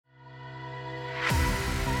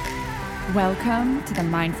Welcome to the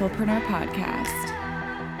Mindfulpreneur Podcast.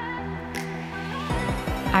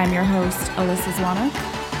 I'm your host, Alyssa Zwanek.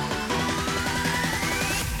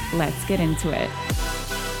 Let's get into it.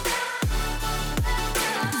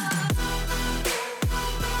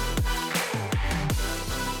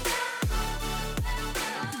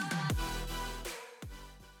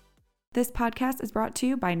 This podcast is brought to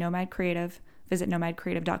you by Nomad Creative. Visit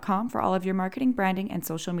nomadcreative.com for all of your marketing, branding, and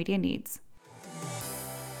social media needs.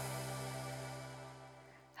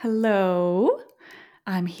 Hello,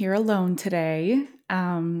 I'm here alone today.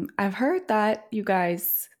 I've heard that you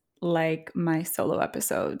guys like my solo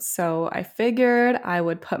episodes, so I figured I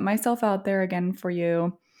would put myself out there again for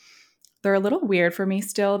you. They're a little weird for me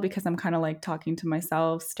still because I'm kind of like talking to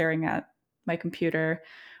myself, staring at my computer,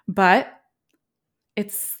 but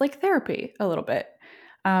it's like therapy a little bit.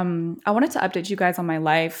 I wanted to update you guys on my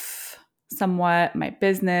life somewhat, my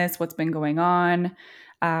business, what's been going on.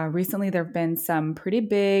 Recently, there have been some pretty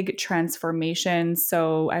big transformations.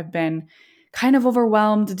 So I've been kind of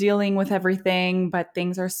overwhelmed dealing with everything, but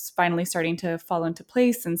things are finally starting to fall into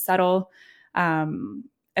place and settle.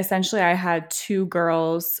 Essentially, I had two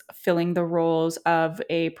girls filling the roles of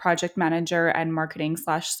a project manager and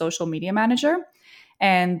marketing/social media manager.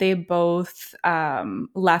 And they both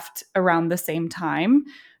left around the same time.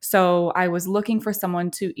 So I was looking for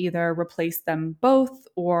someone to either replace them both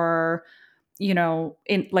or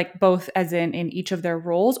in like both as in each of their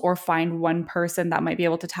roles, or find one person that might be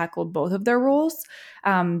able to tackle both of their roles.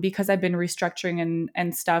 Because I've been restructuring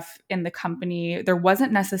and stuff in the company, there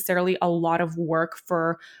wasn't necessarily a lot of work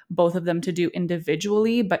for both of them to do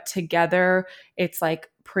individually, but together it's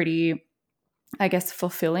like pretty, I guess,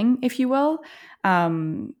 fulfilling, if you will,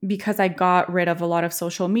 because I got rid of a lot of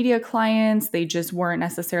social media clients. They just weren't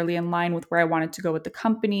necessarily in line with where I wanted to go with the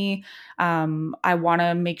company. I want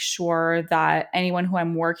to make sure that anyone who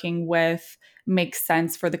I'm working with makes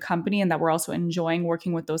sense for the company and that we're also enjoying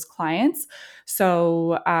working with those clients.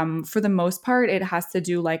 So for the most part, it has to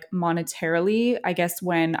do like monetarily. I guess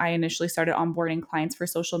when I initially started onboarding clients for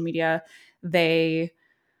social media, they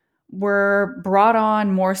were brought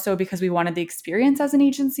on more so because we wanted the experience as an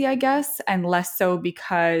agency, I guess, and less so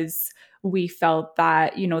because we felt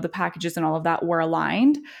that, the packages and all of that were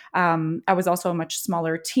aligned. I was also a much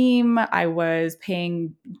smaller team. I was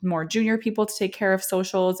paying more junior people to take care of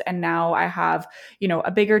socials. And now I have,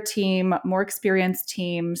 a bigger team, more experienced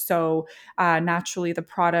team. So naturally the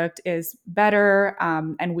product is better,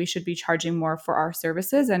 and we should be charging more for our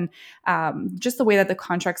services. And just the way that the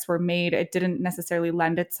contracts were made, it didn't necessarily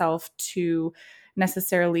lend itself to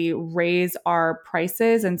necessarily raise our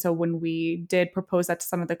prices. And so when we did propose that to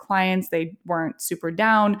some of the clients, they weren't super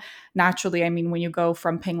down. Naturally, I mean, when you go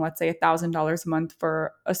from paying, let's say, $1,000 a month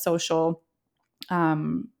for a social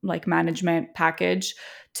like management package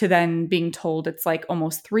to then being told it's like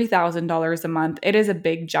almost $3,000 a month, it is a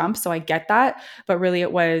big jump. So I get that, but really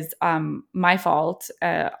it was my fault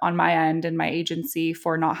on my end and my agency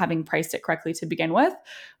for not having priced it correctly to begin with.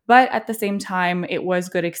 But at the same time, it was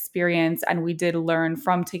good experience, and we did learn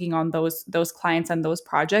from taking on those clients and those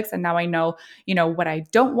projects. And now I know, what I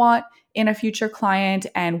don't want in a future client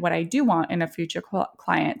and what I do want in a future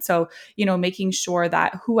client. So, making sure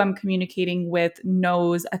that who I'm communicating with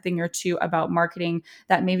knows a thing or two about marketing,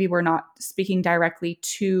 that maybe we're not speaking directly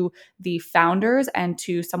to the founders and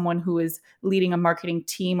to someone who is leading a marketing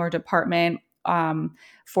team or department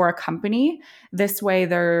for a company. This way,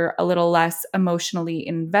 they're a little less emotionally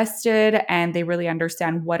invested and they really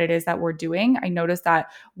understand what it is that we're doing. I noticed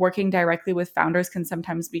that working directly with founders can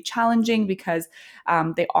sometimes be challenging because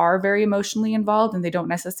they are very emotionally involved and they don't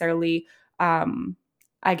necessarily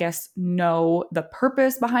I guess, know the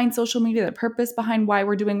purpose behind social media, the purpose behind why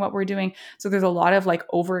we're doing what we're doing. So there's a lot of like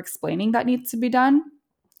over explaining that needs to be done.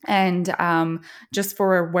 And just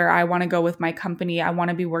for where I want to go with my company, I want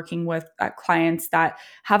to be working with clients that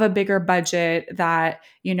have a bigger budget, that,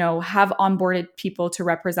 have onboarded people to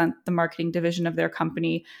represent the marketing division of their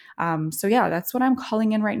company. So yeah, that's what I'm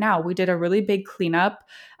calling in right now. We did a really big cleanup.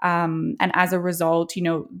 And as a result,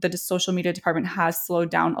 the social media department has slowed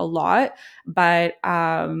down a lot. But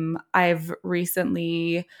I've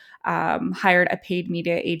recently hired a paid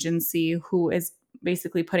media agency who is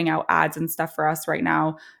basically putting out ads and stuff for us right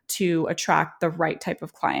now to attract the right type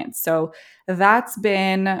of clients. So that's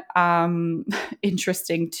been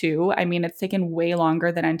interesting too. I mean, it's taken way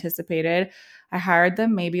longer than anticipated. I hired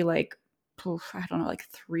them maybe like, I don't know, like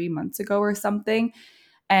 3 months ago or something.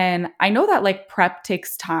 And I know that like prep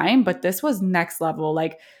takes time, but this was next level.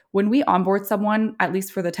 Like when we onboard someone, at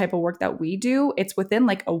least for the type of work that we do, it's within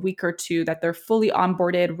like a week or two that they're fully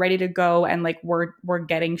onboarded, ready to go, and like we're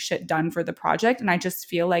getting shit done for the project. And I just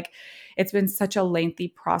feel like it's been such a lengthy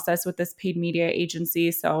process with this paid media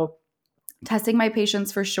agency. So testing my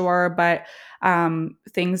patience for sure, but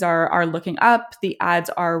things are looking up. The ads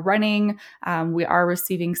are running. We are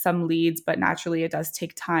receiving some leads, but naturally, it does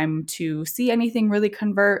take time to see anything really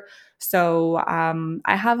convert. So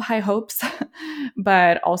I have high hopes,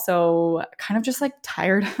 but also kind of just like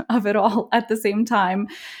tired of it all at the same time.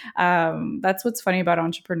 That's what's funny about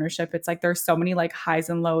entrepreneurship. It's like there's so many like highs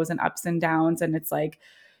and lows and ups and downs, and it's like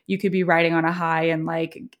you could be riding on a high and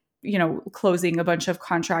like closing a bunch of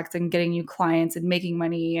contracts and getting you clients and making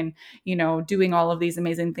money and, doing all of these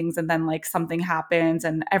amazing things. And then like something happens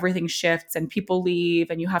and everything shifts and people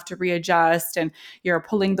leave and you have to readjust and you're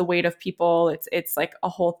pulling the weight of people. It's like a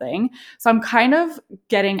whole thing. So I'm kind of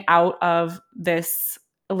getting out of this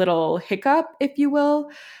little hiccup, if you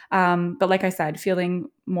will. But like I said, feeling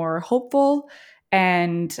more hopeful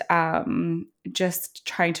and just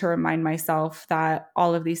trying to remind myself that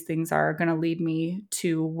all of these things are going to lead me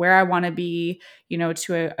to where I want to be,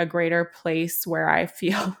 to a greater place where I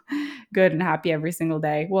feel good and happy every single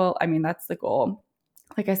day. Well, I mean, that's the goal.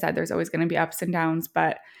 Like I said, there's always going to be ups and downs,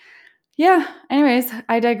 but yeah, anyways,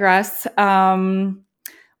 I digress.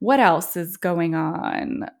 What else is going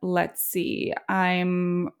on? Let's see.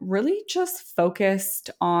 I'm really just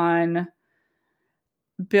focused on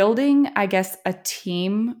building, I guess, a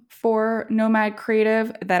team for Nomad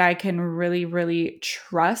Creative that I can really, really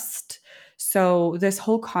trust. So, this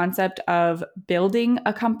whole concept of building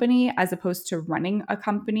a company as opposed to running a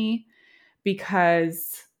company,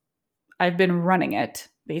 because I've been running it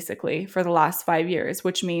basically for the last 5 years,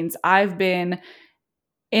 which means I've been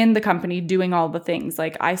in the company doing all the things.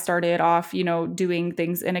 Like I started off, doing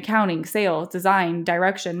things in accounting, sales, design,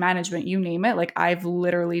 direction, management, you name it. Like I've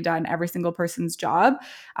literally done every single person's job.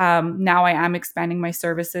 Now I am expanding my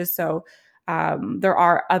services. So there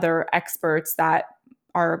are other experts that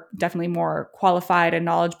are definitely more qualified and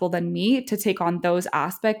knowledgeable than me to take on those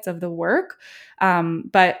aspects of the work.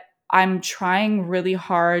 But I'm trying really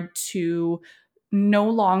hard to no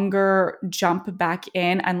longer jump back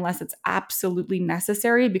in unless it's absolutely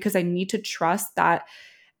necessary, because I need to trust that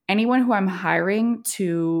anyone who I'm hiring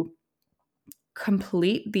to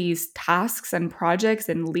complete these tasks and projects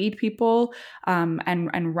and lead people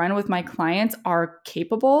and run with my clients are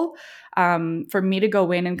capable. For me to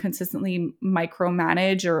go in and consistently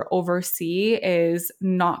micromanage or oversee is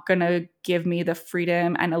not going to give me the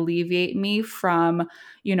freedom and alleviate me from,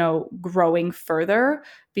 growing further,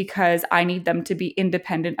 because I need them to be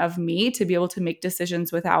independent of me to be able to make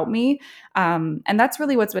decisions without me. And that's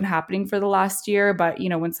really what's been happening for the last year. But,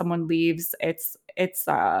 when someone leaves, it's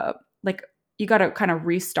like you got to kind of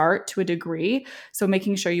restart to a degree. So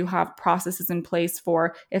making sure you have processes in place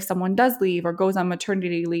for if someone does leave or goes on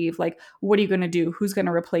maternity leave, like what are you going to do? Who's going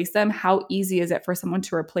to replace them? How easy is it for someone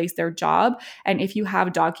to replace their job? And if you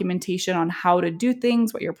have documentation on how to do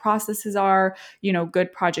things, what your processes are,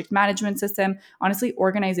 good project management system. Honestly,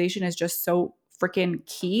 organization is just so freaking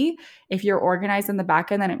key. If you're organized in the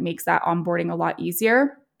back end, then it makes that onboarding a lot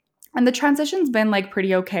easier. And the transition's been like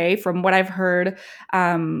pretty okay from what I've heard.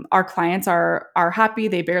 Our clients are happy.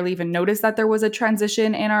 They barely even noticed that there was a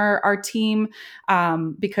transition in our team,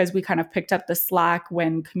 because we kind of picked up the slack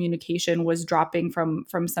when communication was dropping from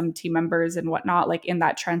some team members and whatnot, like in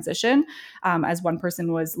that transition. As one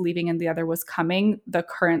person was leaving and the other was coming, the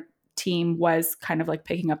current team was kind of like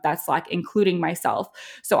picking up that slack, including myself.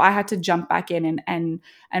 So I had to jump back in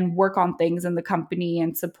and work on things in the company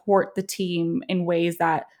and support the team in ways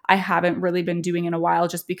that I haven't really been doing in a while,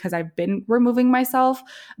 just because I've been removing myself.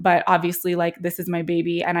 But obviously, like, this is my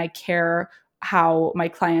baby and I care how my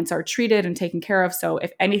clients are treated and taken care of. So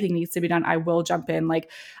if anything needs to be done, I will jump in.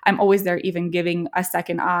 Like, I'm always there, even giving a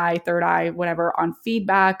second eye, third eye, whatever, on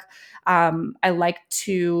feedback. I like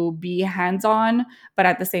to be hands-on, but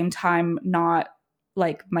at the same time, not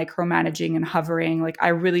like micromanaging and hovering. Like, I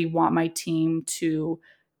really want my team to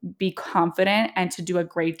be confident and to do a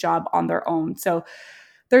great job on their own. So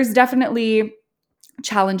there's definitely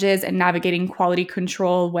challenges in navigating quality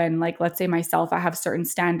control when, like, let's say myself, I have certain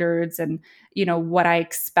standards and, what I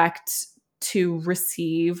expect to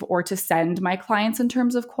receive or to send my clients in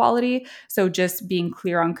terms of quality. So just being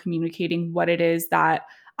clear on communicating what it is that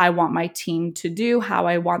I want my team to do, how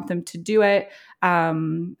I want them to do it.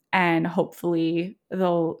 And hopefully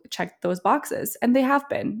they'll check those boxes. And they have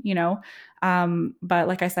been. But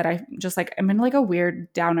like I said, I'm in like a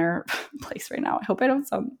weird downer place right now. I hope I don't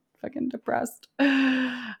sound fucking depressed.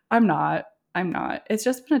 I'm not. It's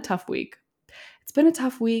just been a tough week. It's been a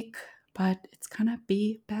tough week, but it's gonna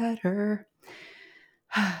be better.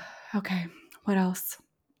 Okay, what else?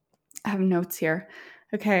 I have notes here.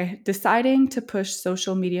 Okay, deciding to push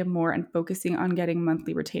social media more and focusing on getting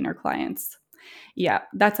monthly retainer clients. Yeah,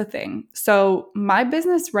 that's a thing. So, my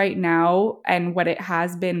business right now, and what it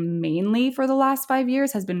has been mainly for the last 5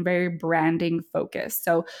 years, has been very branding focused.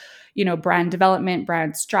 So, brand development,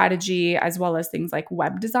 brand strategy, as well as things like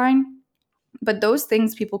web design. But those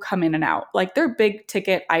things people come in and out. Like they're big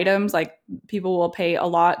ticket items. Like people will pay a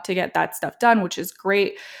lot to get that stuff done, which is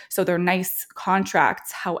great. So they're nice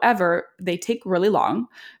contracts. However, they take really long.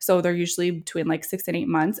 So they're usually between like 6 and 8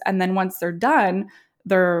 months. And then once they're done,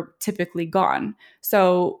 they're typically gone.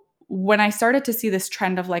 So when I started to see this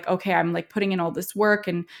trend of like, okay, I'm like putting in all this work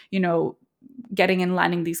and, getting and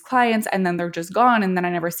landing these clients and then they're just gone and then I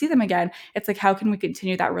never see them again, it's like, how can we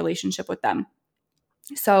continue that relationship with them?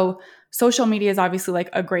 So social media is obviously like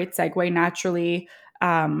a great segue naturally.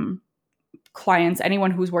 Clients,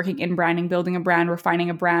 anyone who's working in branding, building a brand, refining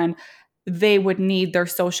a brand, they would need their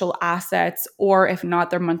social assets, or if not,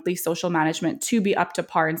 their monthly social management to be up to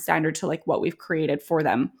par and standard to like what we've created for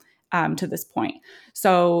them to this point.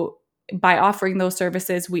 So by offering those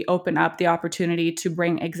services, we open up the opportunity to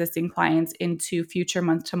bring existing clients into future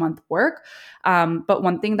month-to-month work. But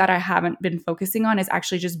one thing that I haven't been focusing on is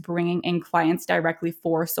actually just bringing in clients directly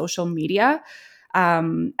for social media.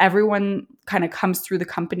 Everyone kind of comes through the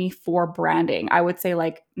company for branding. I would say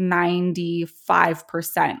like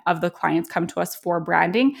 95% of the clients come to us for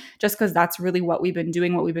branding, just because that's really what we've been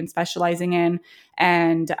doing, what we've been specializing in,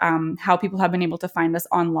 and how people have been able to find us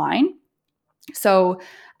online. So,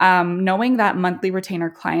 knowing that monthly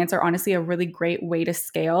retainer clients are honestly a really great way to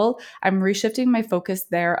scale, I'm reshifting my focus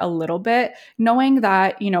there a little bit, knowing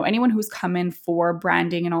that, anyone who's come in for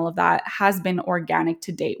branding and all of that has been organic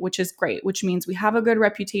to date, which is great, which means we have a good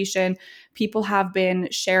reputation. People have been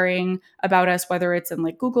sharing about us, whether it's in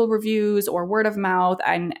like Google reviews or word of mouth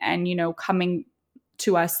and coming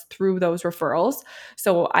to us through those referrals.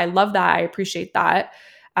 So I love that. I appreciate that.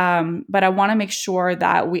 But I want to make sure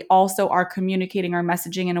that we also are communicating our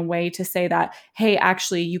messaging in a way to say that, hey,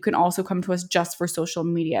 actually, you can also come to us just for social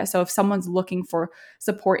media. So if someone's looking for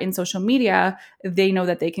support in social media, they know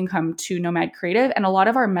that they can come to Nomad Creative. And a lot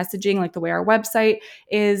of our messaging, like the way our website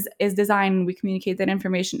is designed, we communicate that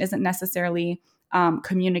information isn't necessarily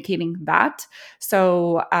communicating that.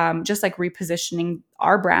 So just like repositioning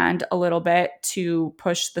our brand a little bit to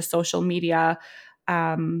push the social media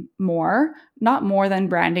more, not more than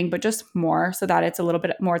branding, but just more so that it's a little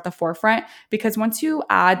bit more at the forefront. Because once you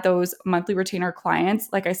add those monthly retainer clients,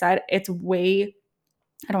 like I said, it's way,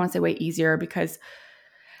 I don't want to say way easier because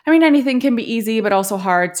anything can be easy, but also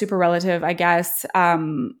hard, super relative, I guess.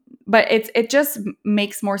 But it just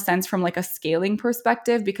makes more sense from like a scaling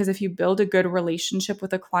perspective, because if you build a good relationship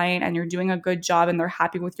with a client and you're doing a good job and they're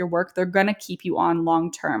happy with your work, they're going to keep you on long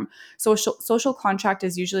term. Social contract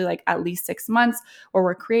is usually like at least 6 months, or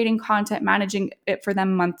we're creating content, managing it for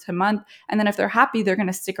them month to month. And then if they're happy, they're going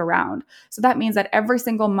to stick around. So that means that every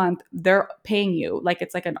single month they're paying you. Like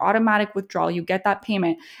it's like an automatic withdrawal. You get that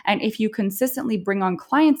payment. And if you consistently bring on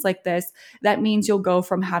clients like this, that means you'll go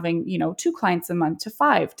from having, 2 clients a month to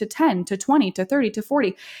 5 to 10 to 20 to 30 to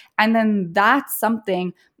 40. And then that's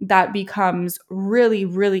something that becomes really,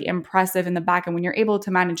 really impressive in the back. And when you're able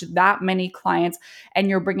to manage that many clients and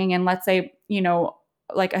you're bringing in, let's say,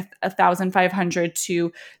 like 1,500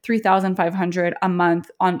 to 3,500 a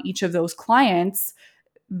month on each of those clients,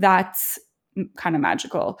 that's kind of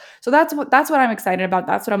magical. So that's what I'm excited about.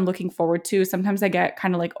 That's what I'm looking forward to. Sometimes I get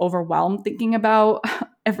kind of like overwhelmed thinking about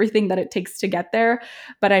everything that it takes to get there.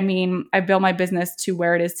 But I built my business to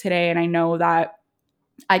where it is today, and I know that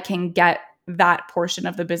I can get that portion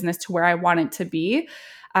of the business to where I want it to be.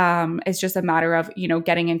 It's just a matter of,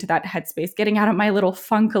 getting into that headspace, getting out of my little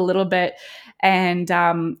funk a little bit, and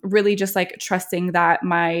really just like trusting that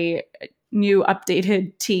my new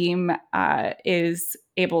updated team is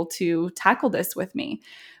able to tackle this with me.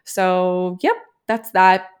 So, yep, that's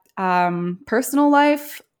that. Personal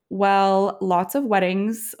life, well, lots of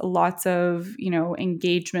weddings, lots of,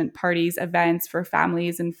 engagement parties, events for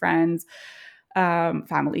families and friends.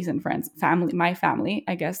 My family,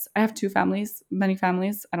 I guess. I have 2 families, many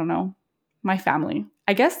families. I don't know. My family.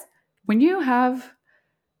 I guess when you have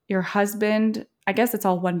your husband, I guess it's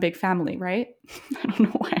all one big family, right? I don't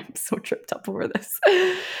know why I'm so tripped up over this.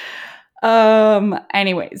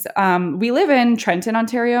 Anyways, we live in Trenton,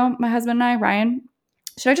 Ontario, my husband and I, Ryan.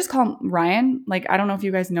 Should I just call him Ryan? Like, I don't know if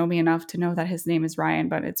you guys know me enough to know that his name is Ryan,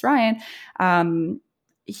 but it's Ryan.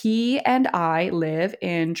 He and I live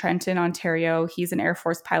in Trenton, Ontario. He's an Air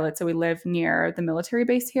Force pilot, so we live near the military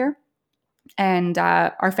base here. And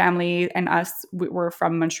our family and us, we're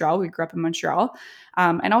from Montreal. We grew up in Montreal,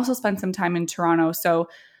 and also spent some time in Toronto. So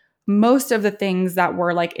most of the things that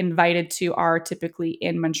we're like invited to are typically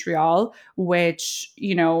in Montreal, which,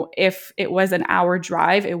 if it was an hour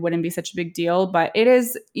drive, it wouldn't be such a big deal. But it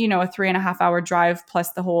is, a 3.5 hour drive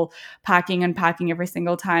plus the whole packing and packing every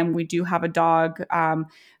single time. We do have a dog.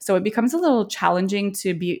 So it becomes a little challenging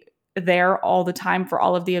to be there all the time for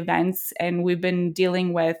all of the events. And we've been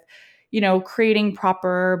dealing with, creating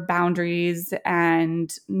proper boundaries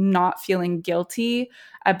and not feeling guilty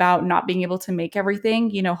about not being able to make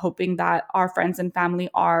everything, hoping that our friends and family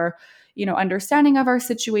are, understanding of our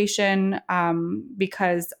situation.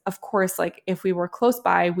 Because, of course, like if we were close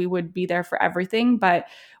by, we would be there for everything. But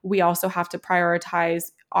we also have to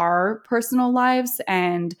prioritize our personal lives.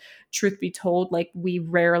 And truth be told, like we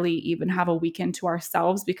rarely even have a weekend to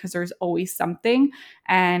ourselves because there's always something.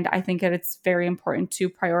 And I think that it's very important to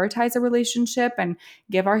prioritize a relationship and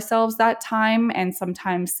give ourselves that time. And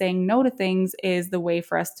sometimes saying no to things is the way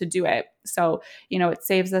for us to do it. So, it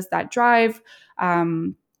saves us that drive.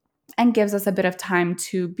 And gives us a bit of time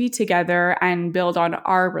to be together and build on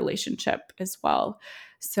our relationship as well.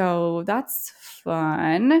 So that's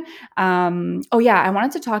fun. Oh, yeah, I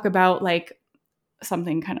wanted to talk about like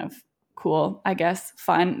something kind of cool, I guess,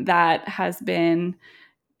 fun that has been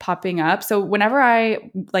popping up. So whenever I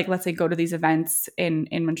like, let's say, go to these events in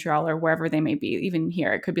Montreal or wherever they may be, even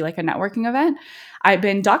here, it could be like a networking event. I've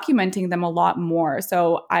been documenting them a lot more.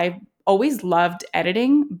 So I've always loved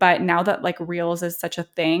editing, but now that like Reels is such a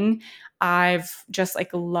thing, I've just like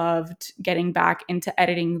loved getting back into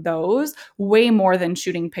editing those way more than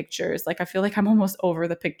shooting pictures. Like I feel like I'm almost over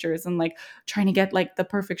the pictures and like trying to get like the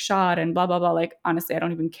perfect shot and blah blah blah. Like honestly, I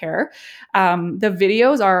don't even care. The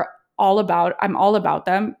videos are I'm all about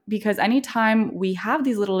them because anytime we have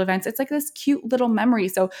these little events, it's like this cute little memory.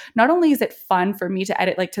 So not only is it fun for me to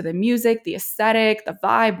edit like to the music, the aesthetic, the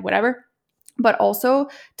vibe, whatever, but also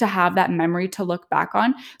to have that memory to look back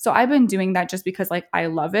on. So I've been doing that just because like I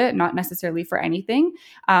love it, not necessarily for anything.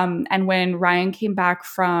 And when Ryan came back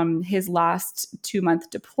from his last 2-month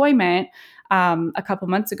deployment, a couple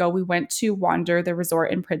months ago, we went to Wander, the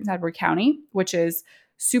resort in Prince Edward County, which is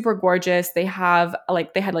super gorgeous. They had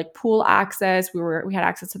pool access. We had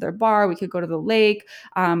access to their bar. We could go to the lake,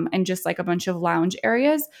 and just like a bunch of lounge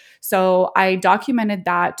areas. So I documented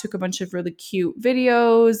that, took a bunch of really cute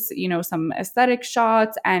videos, some aesthetic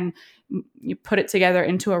shots, and you put it together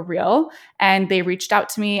into a reel. And they reached out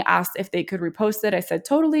to me, asked if they could repost it. I said,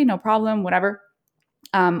 totally, no problem, whatever.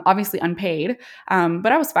 Obviously unpaid,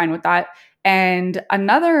 but I was fine with that. And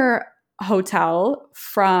another hotel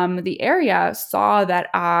from the area saw that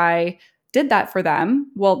I did that for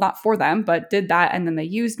them. Well, not for them, but did that. And then they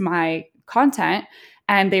used my content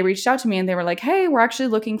and they reached out to me and they were like, hey, we're actually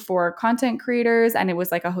looking for content creators. And it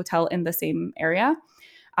was like a hotel in the same area.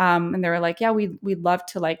 And they were like, yeah, we'd love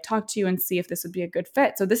to like talk to you and see if this would be a good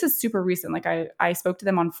fit. So this is super recent. Like I spoke to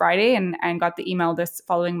them on Friday and got the email this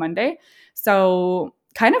following Monday. So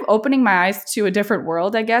kind of opening my eyes to a different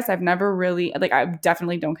world, I guess. I've never really like I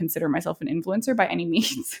definitely don't consider myself an influencer by any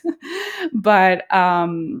means. But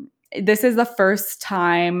this is the first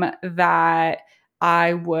time that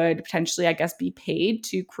I would potentially, I guess, be paid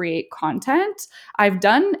to create content. I've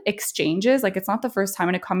done exchanges. Like, it's not the first time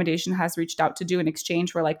an accommodation has reached out to do an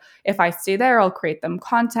exchange where, like, if I stay there, I'll create them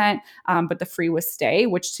content, but the free was stay,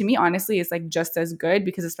 which to me, honestly, is like just as good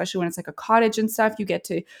because, especially when it's like a cottage and stuff, you get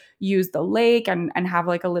to use the lake and have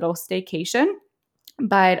like a little staycation.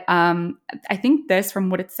 But I think this,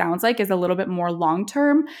 from what it sounds like, is a little bit more long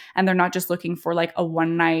term, and they're not just looking for like a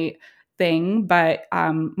one night thing, but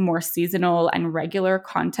more seasonal and regular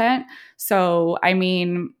content. So, I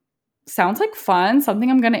mean, sounds like fun,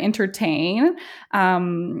 something I'm going to entertain.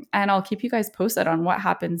 And I'll keep you guys posted on what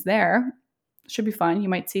happens there. Should be fun. You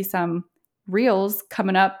might see some reels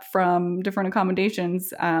coming up from different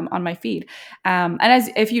accommodations on my feed. And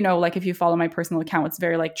as if you know, like if you follow my personal account, it's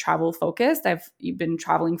very like travel focused. I've been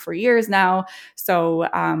traveling for years now. So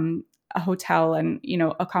a hotel and,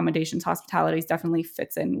 accommodations, hospitalities definitely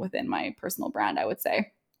fits in within my personal brand, I would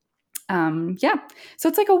say. Yeah. So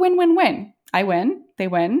it's like a win-win-win. I win, they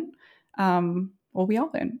win. Well, we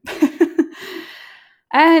all win.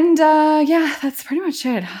 And yeah, that's pretty much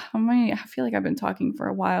it. I feel like I've been talking for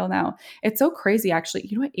a while now. It's so crazy, actually.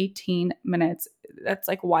 You know what? 18 minutes. That's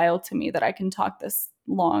like wild to me that I can talk this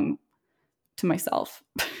long to myself.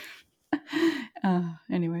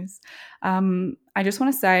 Anyways, I just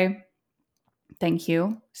want to say Thank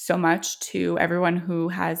you so much to everyone who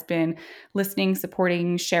has been listening,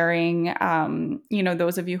 supporting, sharing.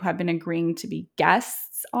 Those of you who have been agreeing to be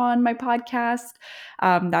guests on my podcast.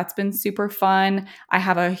 That's been super fun. I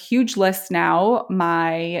have a huge list now.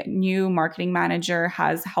 My new marketing manager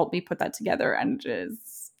has helped me put that together, and it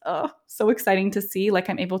is so exciting to see. Like,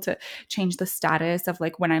 I'm able to change the status of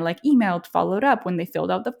like when I like emailed, followed up, when they filled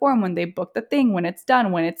out the form, when they booked the thing, when it's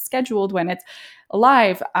done, when it's scheduled, when it's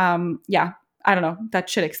live. Yeah, I don't know. That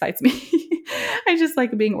shit excites me. I just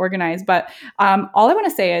like being organized. But all I want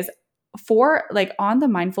to say is for like on the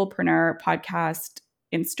Mindfulpreneur podcast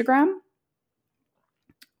Instagram,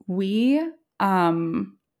 we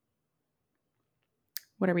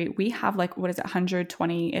what are we? We have like, what is it,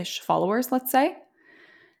 120-ish followers, let's say.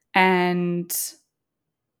 And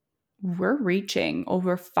we're reaching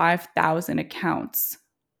over 5,000 accounts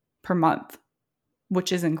per month,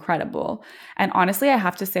 which is incredible. And honestly, I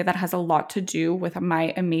have to say that has a lot to do with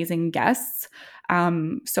my amazing guests.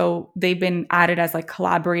 So they've been added as like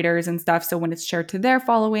collaborators and stuff. So when it's shared to their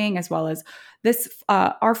following, as well as this,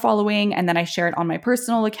 our following, and then I share it on my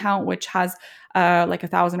personal account, which has like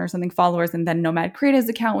 1,000 or something followers, and then Nomad Creative's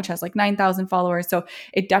account, which has like 9,000 followers. So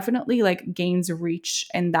it definitely like gains reach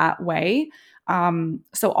in that way.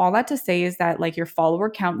 So all that to say is that like your follower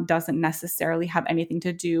count doesn't necessarily have anything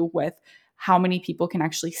to do with how many people can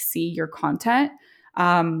actually see your content.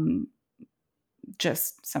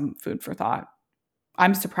 Just some food for thought.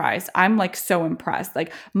 I'm surprised. I'm like so impressed.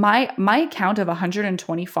 Like my account of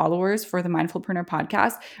 120 followers for the Mindfulpreneur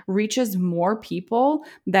podcast reaches more people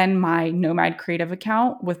than my Nomad Creative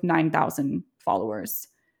account with 9,000 followers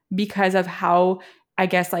because of how, I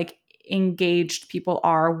guess, like engaged people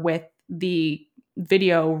are with the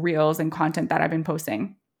video reels and content that I've been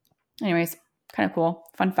posting. Anyways, kind of cool.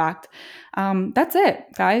 Fun fact. That's it,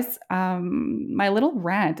 guys. My little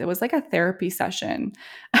rant. It was like a therapy session.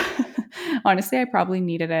 Honestly, I probably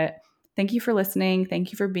needed it. Thank you for listening.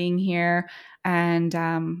 Thank you for being here. And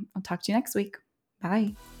I'll talk to you next week.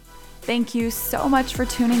 Bye. Thank you so much for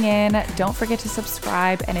tuning in. Don't forget to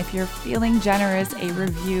subscribe. And if you're feeling generous, a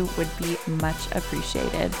review would be much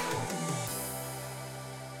appreciated.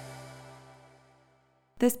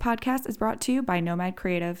 This podcast is brought to you by Nomad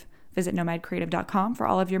Creative. Visit nomadcreative.com for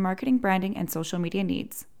all of your marketing, branding, and social media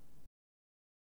needs.